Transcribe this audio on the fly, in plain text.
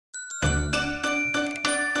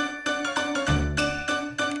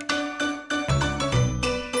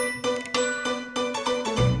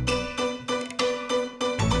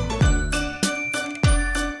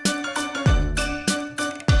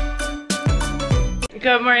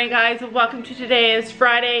Good morning, guys. Welcome to today. It's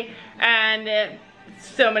Friday and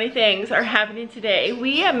so many things are happening today.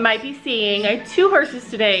 We might be seeing 2 horses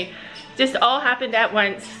today. Just all happened at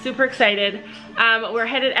once. Super excited. We're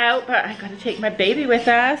headed out, but I gotta take my baby with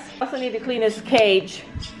us. Also need to clean his cage.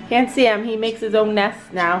 Can't see him. He makes his own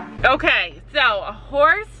nest now. Okay, so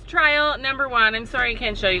horse trial number 1. I'm sorry I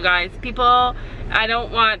can't show you guys. People, I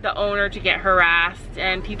don't want the owner to get harassed.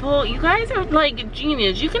 And people, you guys are like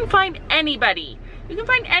genius. You can find anybody. You can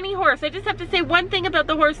find any horse. I just have to say one thing about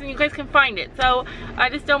the horse and you guys can find it. So I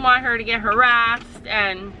just don't want her to get harassed,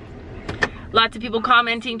 and lots of people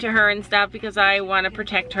commenting to her and stuff because I want to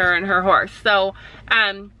protect her and her horse. So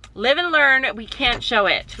live and learn. We can't show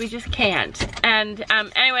it. We just can't. And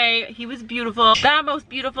anyway, he was beautiful. The most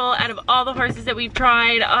beautiful out of all the horses that we've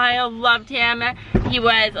tried. I loved him. He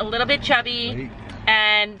was a little bit chubby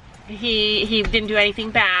and he didn't do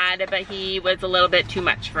anything bad, but he was a little bit too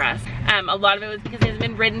much for us. A lot of it was because he hasn't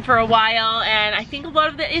been ridden for a while, and I think a lot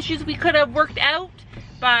of the issues we could have worked out,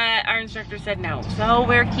 but our instructor said no. So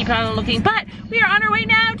we're keeping on looking, but we are on our way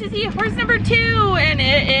now to see horse number 2, and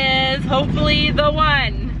it is hopefully the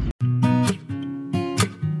one.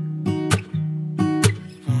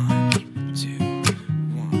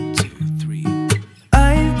 1, 2, 3.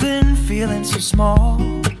 I've been feeling so small.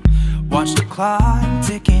 Watch the clock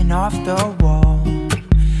ticking off the wall,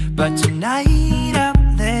 but tonight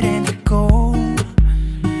I'm letting it go.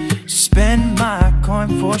 Spend my coin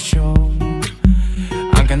for sure.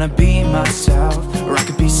 I'm gonna be myself, or I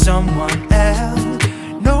could be someone else.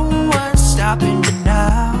 No one's stopping me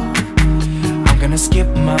now. I'm gonna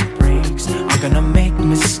skip my breaks, I'm gonna make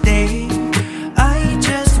mistakes. I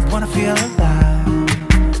just wanna feel alive.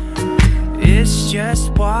 It's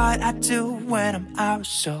just what I do when I'm out,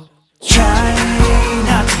 so try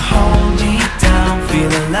not to hold me down.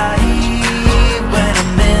 Feel alive when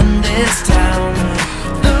I'm in this town.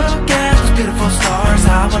 Look at those beautiful stars.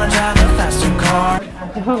 I wanna drive a faster car.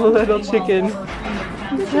 Oh, little chicken.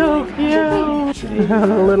 So cute. The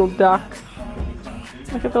little duck.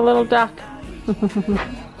 Look at the little duck.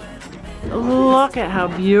 Look at how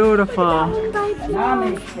beautiful. A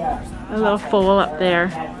little foal up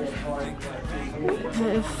there. It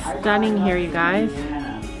is stunning here, you guys.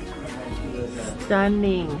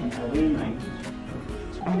 Stunning.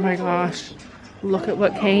 Oh my gosh. Look at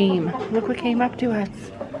what came. Look what came up to us.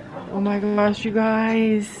 Oh my gosh, you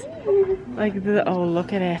guys. Like oh,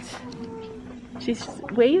 look at it. She's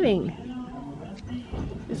waving.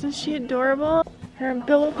 Isn't she adorable? Her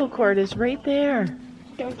umbilical cord is right there.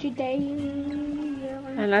 Don't you dare.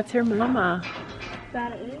 And that's her mama.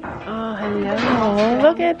 That is. Oh, hello.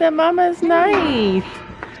 Look at the mama's nice.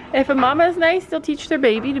 If a mama's nice, they'll teach their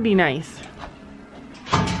baby to be nice.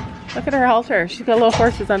 Look at her halter. She's got little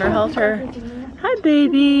horses on her halter. Hi,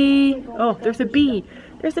 baby. Oh, there's a bee.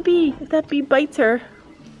 There's a bee. If that bee bites her.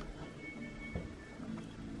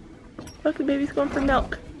 Look, the baby's going for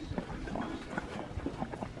milk.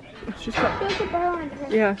 She's got, There's a burr on her.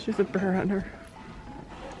 yeah, she's a burr on her.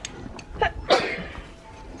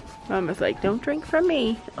 Mama's like, don't drink from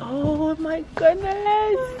me. Oh my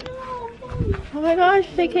goodness. Oh my gosh,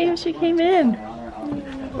 she came in.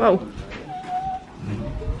 Whoa.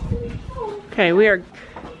 Okay, we are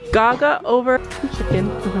gaga over chicken.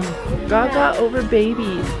 Gaga over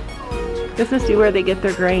babies. This must be where they get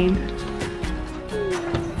their grain.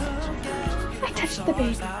 I touched the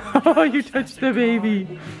baby. Oh, you touched the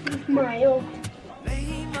baby. Smile.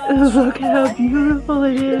 Look at how beautiful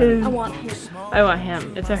it is. I want him. I want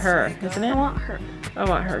him. It's a her, isn't it? I want her. I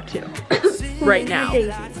want her too. Right now.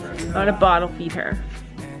 I want to bottle feed her.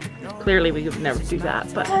 Clearly we could never do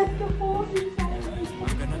that, but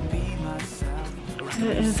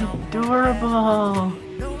it is adorable.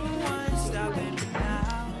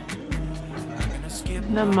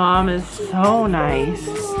 The mom is so nice.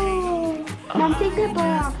 Mom, take the burr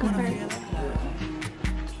off of her.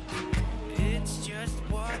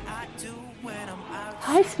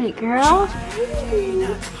 Hi, sweet girl.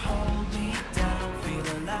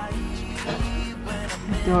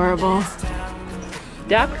 Adorable.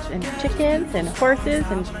 Ducks and chickens and horses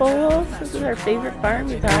and foals. This is our favorite farm,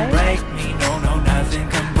 you guys. Break me, no, nothing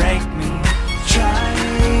can break me. Try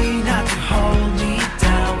not to hold me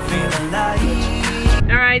down. Feel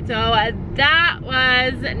alive. Alright, so that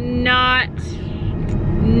was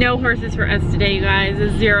no horses for us today, you guys. A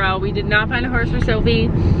 0. We did not find a horse for Sophie.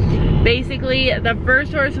 Basically, the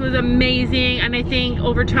first horse was amazing, and I think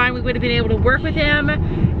over time we would have been able to work with him.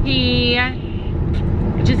 He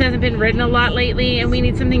just hasn't been ridden a lot lately, and we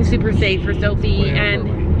need something super safe for Sophie.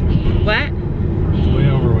 And what? He's way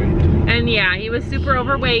overweight. And yeah, he was super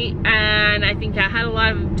overweight, and I think that had a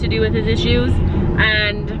lot to do with his issues.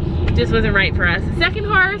 and it just wasn't right for us. The second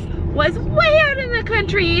horse was way out in the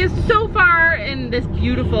country. He is so far in this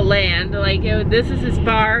beautiful land. Like, this is as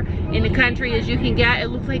far in the country as you can get. It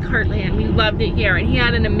looked like Heartland. We loved it here. And he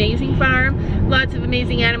had an amazing farm, lots of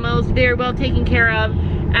amazing animals, very well taken care of.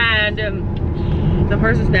 And the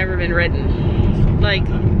horse has never been ridden, like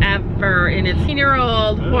ever. And it's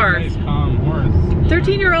 13-year-old horse. Nice, calm horse.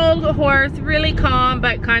 13-year-old horse, really calm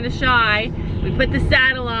but kind of shy. We put the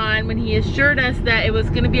saddle on when he assured us that it was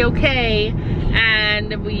going to be okay,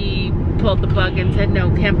 and we pulled the plug and said,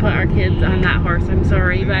 no, can't put our kids on that horse. I'm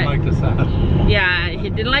sorry, but Like the saddle. yeah,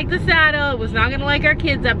 he didn't like the saddle. It was not going to like our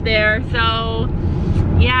kids up there. So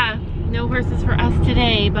yeah, no horses for us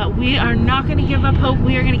today, but we are not going to give up hope.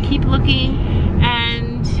 We are going to keep looking,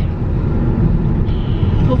 and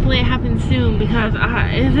hopefully it happens soon, because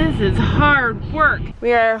this is hard work.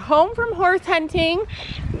 We are home from horse hunting.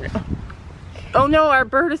 Oh no, our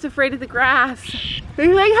bird is afraid of the grass. He's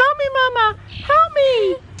like, help me, mama, help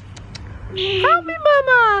me. Help me,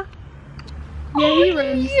 mama. Yeah, he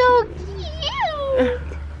runs. So cute.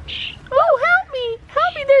 Oh, help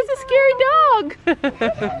me, there's a scary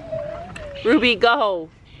dog. Ruby, go.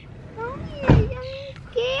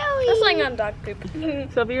 Just laying on dog poop.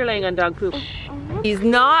 Sophie, you're laying on dog poop. He's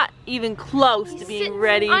not even close to being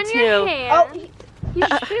ready on to. your hand. Oh, you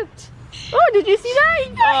pooped. Oh, did you see that?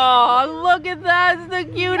 Oh, look at that. It's the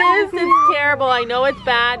cutest. It's terrible. I know it's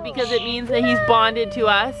bad because it means that he's bonded to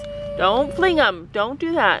us. Don't fling him. Don't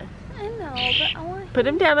do that. I know, but I want. Put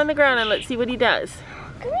him down on the ground and let's see what he does.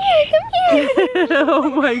 Come here. Oh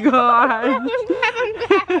my god.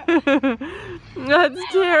 That's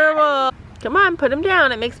terrible. Come on, put him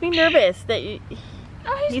down. It makes me nervous that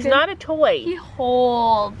he's not a toy. He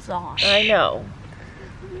holds on. I know.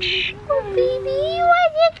 Oh, baby, why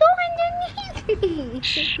did it go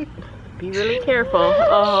underneath me? Be really careful.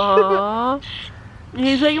 Aww.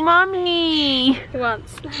 He's like, mommy. He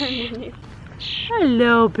wants underneath.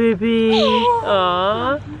 Hello, baby.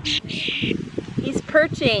 Aww. He's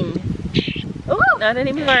perching. Oh, not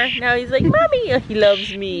anymore. Now he's like, mommy. Oh, he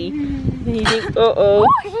loves me. And he thinks, uh-oh.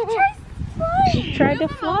 He tried to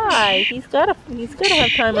fly. He's gotta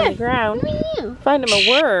have time on the ground. Find him a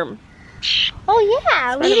worm. Oh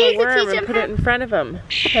yeah, Find him a worm and put it in front of him.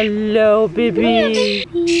 Hello, baby.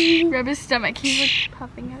 Rub his stomach. He's like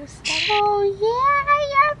puffing out his stomach. Oh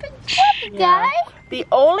yeah, Yeah. The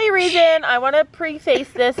only reason I want to preface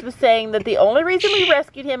this with saying that the only reason we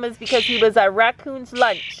rescued him is because he was a raccoon's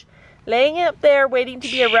lunch, laying up there waiting to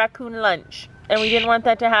be a raccoon lunch, and we didn't want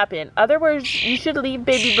that to happen. Otherwise, you should leave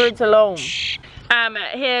baby birds alone.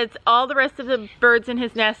 All the rest of the birds in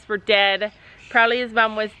his nest were dead. Probably his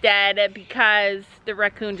mom was dead because the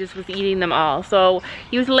raccoon just was eating them all. So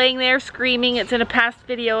he was laying there screaming. It's in a past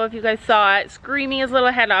video if you guys saw it, screaming his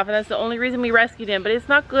little head off, and that's the only reason we rescued him. But it's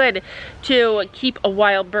not good to keep a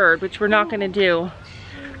wild bird, which we're not going to do.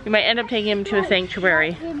 We might end up taking him to a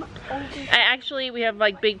sanctuary. We have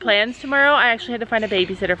like big plans tomorrow. I actually had to find a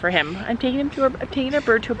babysitter for him. I'm taking our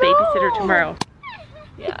bird to a babysitter tomorrow.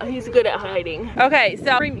 Yeah, he's good at hiding. Okay,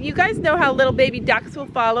 so you guys know how little baby ducks will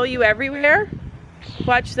follow you everywhere?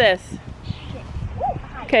 Watch this.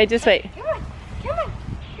 Okay, just wait.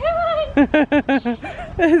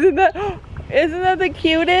 Isn't that the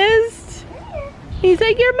cutest? He's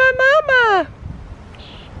like, you're my mama.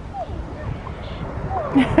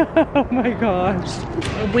 Oh my gosh.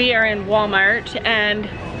 We are in Walmart and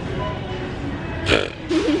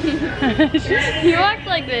You act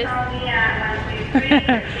like this.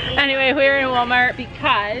 Anyway, we're in Walmart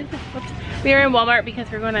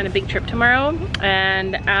because we're going on a big trip tomorrow,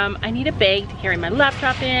 and I need a bag to carry my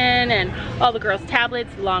laptop in and all the girls' tablets.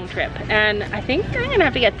 Long trip, and I think I'm gonna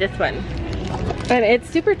have to get this one. And it's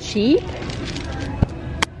super cheap.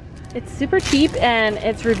 It's super cheap and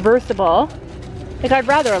it's reversible. Like, I'd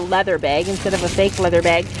rather a leather bag instead of a fake leather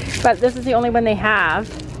bag, but this is the only one they have.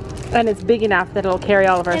 And it's big enough that it'll carry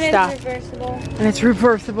all of our stuff. It's reversible. And it's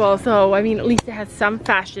reversible, so I mean, at least it has some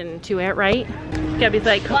fashion to it, right? Gabby's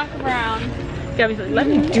like, Walk around. Gabby's like, let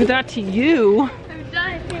me do that to you. I'm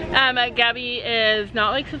done. Gabby is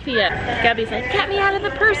not like Sophia. Gabby's like, get me out of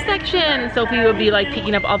the purse section. And Sophie would be like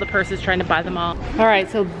picking up all the purses, trying to buy them all. All right,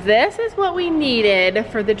 so this is what we needed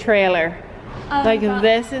for the trailer. Like,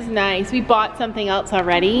 this is nice. We bought something else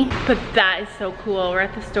already, but that is so cool. We're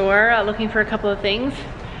at the store looking for a couple of things.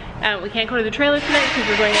 We can't go to the trailer tonight because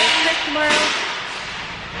we're going out to tomorrow.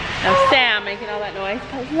 Now Sam making all that noise,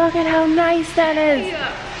 but look at how nice that is.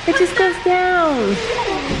 It just goes down.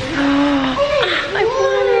 I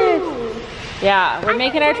want it. Yeah, we're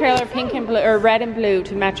making our trailer pink and blue, or red and blue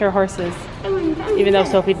to match our horses. Even though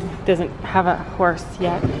Sophie doesn't have a horse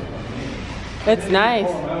yet. It's nice.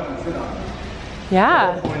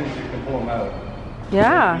 Yeah.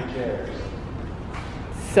 Yeah.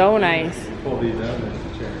 So nice.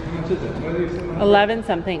 11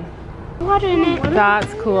 something. Water in it.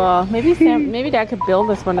 That's cool. Maybe Sam, maybe Dad could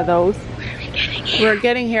build us one of those. We're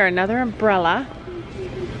getting here another umbrella.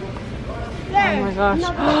 Oh my gosh.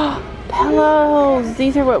 Pillows.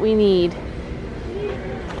 These are what we need.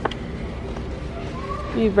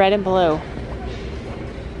 We need red and blue.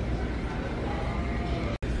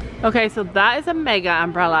 Okay, so that is a mega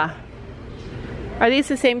umbrella. Are these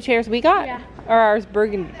the same chairs we got? Yeah. Or ours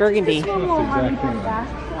burgundy?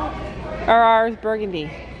 Or ours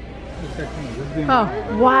burgundy?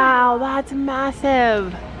 Oh, wow, that's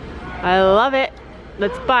massive. I love it.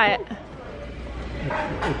 Let's buy it.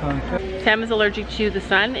 Sam is allergic to the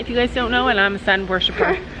sun, if you guys don't know, and I'm a sun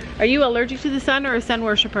worshiper. Are you allergic to the sun or a sun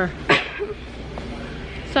worshiper?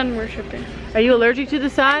 Sun worshiper. Are you allergic to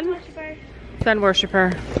the sun? Sun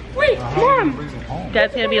worshiper. Wait, Mom!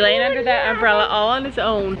 Dad's gonna be laying under that umbrella all on his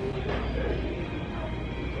own.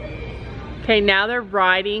 Okay, now they're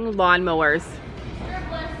riding lawnmowers.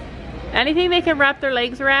 Anything they can wrap their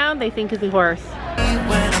legs around, they think is a horse.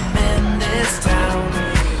 When I'm in this town,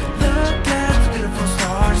 look at the beautiful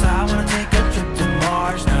stars. I wanna take a trip to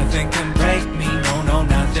Mars. Nothing can break me, no, no,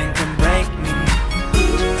 nothing can break me.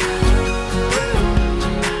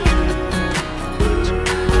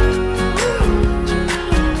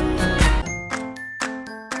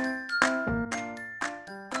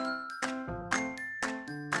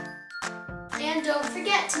 And don't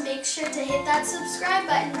forget to make sure to hit that subscribe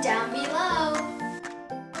button down below.